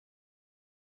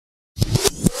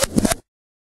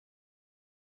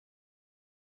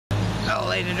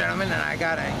ladies and gentlemen, and I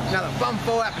got another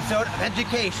bumful episode of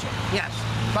education. Yes,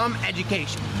 bum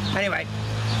education. Anyway,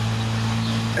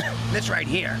 this right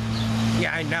here.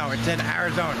 Yeah, I know, it's in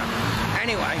Arizona.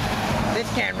 Anyway,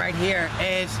 this can right here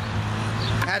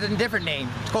has a different name.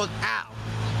 It's called Al.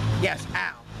 Yes,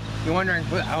 Al. You're wondering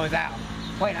who the hell is Al?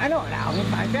 Wait, I know an Al.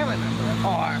 He's my family member.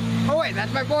 Or, oh wait,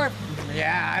 that's my boyfriend.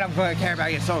 Yeah, I don't really care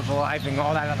about your social life and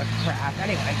all that other crap.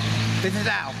 Anyway, this is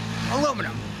Al.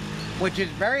 Aluminum, which is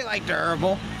very light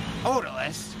durable,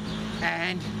 odorless,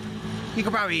 and you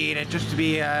could probably eat it just to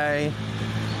be a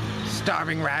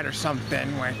starving rat or something,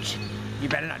 which you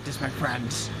better not diss my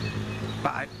friends.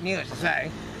 But needless to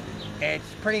say, it's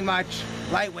pretty much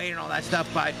lightweight and all that stuff,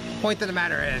 but point of the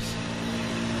matter is,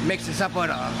 mix this up with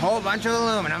a whole bunch of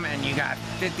aluminum and you got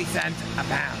 50 cents a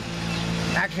pound.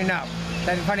 Actually, no.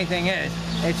 The funny thing is,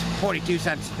 it's 42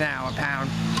 cents now a pound,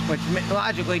 which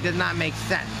logically does not make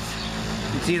sense.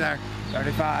 It's either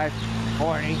 35,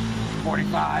 40,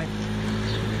 45,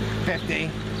 50.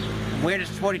 Where does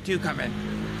 42 come in?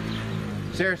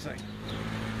 Seriously.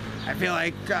 I feel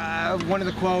like one of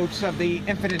the quotes of the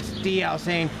Infamous DL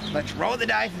saying, let's roll the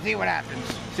dice and see what happens.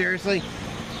 Seriously?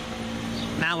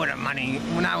 Not with money,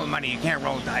 you can't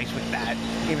roll dice with that,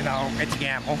 even though it's a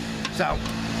gamble. So,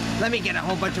 let me get a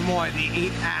whole bunch of more of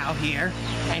the Al here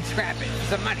and scrap it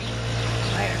for some money.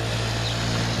 Later.